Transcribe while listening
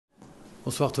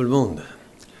Bonsoir tout le monde.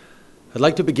 I'd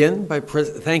like to begin by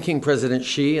thanking President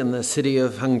Xi and the city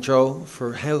of Hangzhou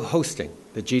for hosting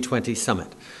the G20 summit.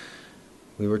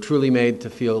 We were truly made to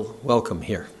feel welcome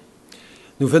here.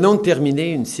 Nous venons de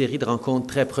terminer une série de rencontres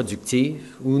très productives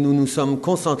où nous nous sommes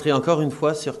concentrés encore une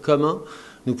fois sur comment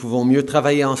nous pouvons mieux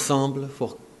travailler ensemble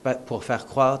pour faire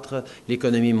croître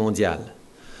l'économie mondiale.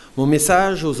 Mon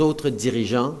message aux autres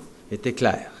dirigeants était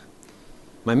clair.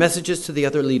 My messages to the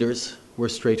other leaders were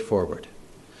straightforward.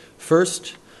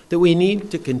 First, that we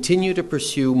need to continue to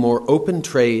pursue more open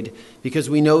trade because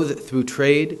we know that through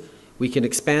trade we can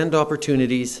expand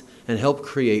opportunities and help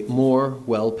create more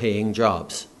well-paying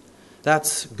jobs.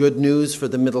 That's good news for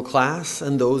the middle class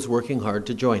and those working hard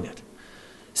to join it.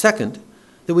 Second,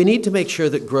 that we need to make sure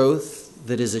that growth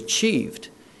that is achieved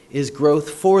is growth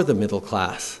for the middle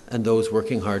class and those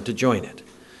working hard to join it.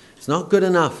 It's not good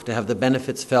enough to have the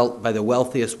benefits felt by the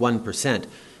wealthiest 1%.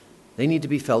 They need to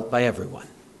be felt by everyone.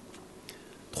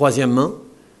 Troisièmement,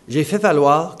 j'ai fait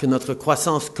valoir que notre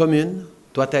croissance commune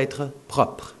doit être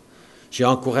propre. J'ai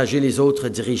encouragé les autres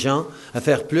dirigeants à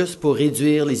faire plus pour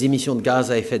réduire les émissions de gaz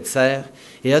à effet de serre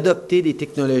et adopter des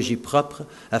technologies propres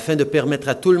afin de permettre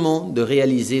à tout le monde de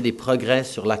réaliser des progrès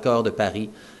sur l'accord de Paris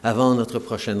avant notre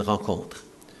prochaine rencontre.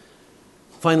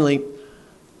 Finally,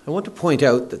 I want to point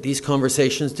out that these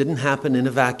conversations didn't happen in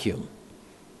a vacuum.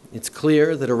 It's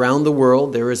clear that around the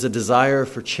world there is a desire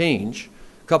for change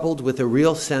coupled with a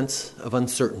real sense of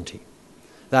uncertainty.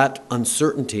 That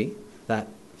uncertainty, that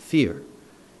fear,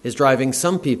 is driving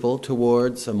some people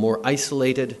towards a more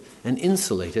isolated and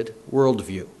insulated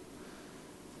worldview.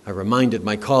 I reminded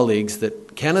my colleagues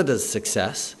that Canada's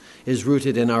success is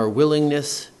rooted in our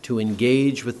willingness to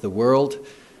engage with the world,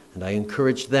 and I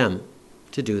encouraged them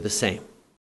to do the same.